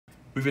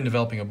We've been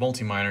developing a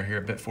multi-miner here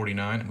at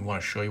Bit49 and we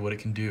want to show you what it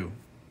can do.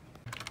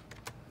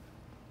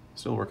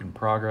 Still work in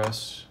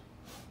progress,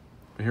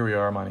 but here we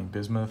are mining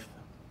Bismuth.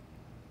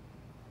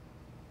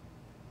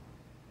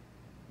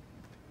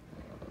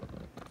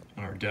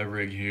 On our dev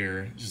rig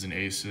here, this is an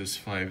Asus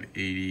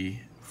 580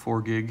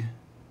 4 gig.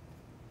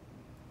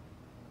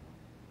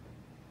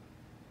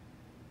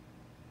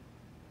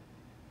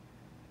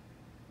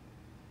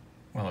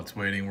 While it's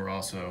waiting, we're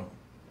also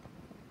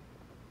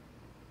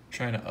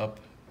trying to up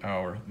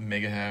our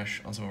mega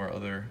hash on some of our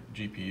other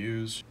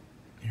GPUs.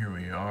 Here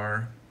we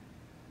are.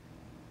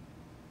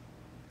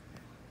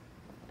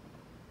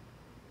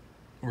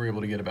 We're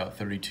able to get about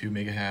 32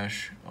 mega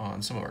hash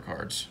on some of our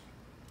cards.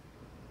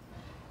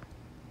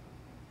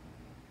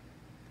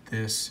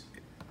 This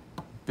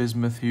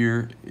Bismuth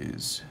here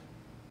looks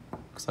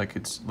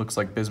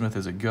like Bismuth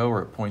is a go.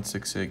 We're at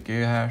 0.68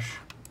 gigahash.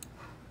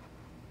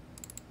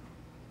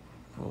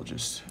 We'll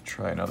just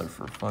try another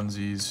for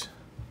funsies.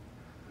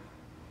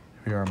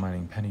 We are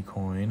mining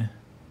Pennykoin.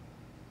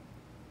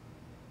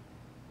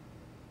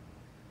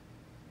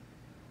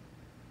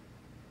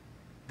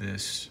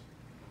 This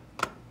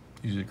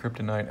uses a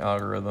kryptonite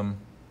algorithm.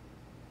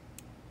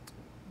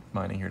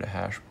 Mining here to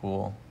hash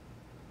pool.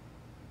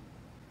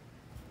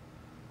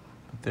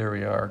 But there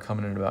we are,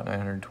 coming in at about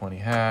 920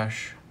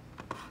 hash.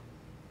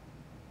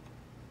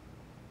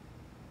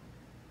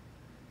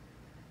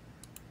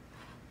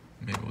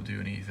 Maybe we'll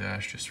do an ETH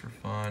hash just for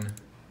fun.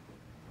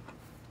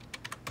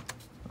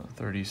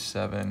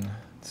 37,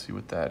 let's see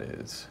what that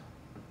is.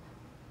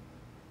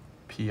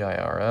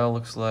 PIRL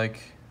looks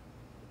like.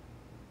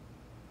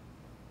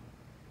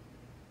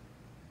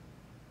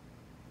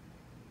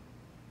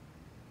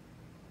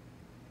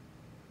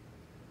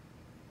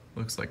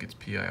 Looks like it's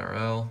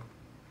PIRL.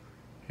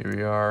 Here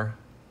we are,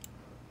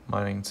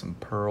 mining some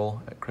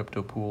Pirl at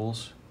crypto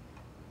pools.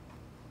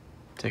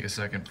 Take a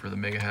second for the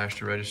mega hash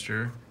to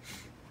register.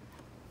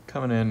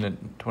 Coming in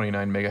at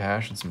 29 mega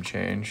hash and some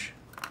change.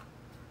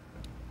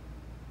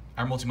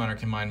 Our multi-miner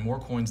can mine more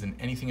coins than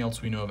anything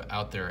else we know of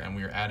out there, and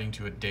we are adding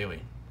to it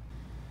daily.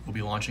 We'll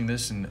be launching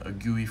this in a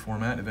GUI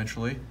format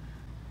eventually.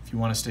 If you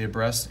want to stay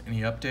abreast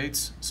any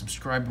updates,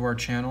 subscribe to our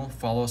channel,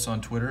 follow us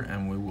on Twitter,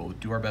 and we will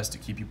do our best to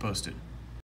keep you posted.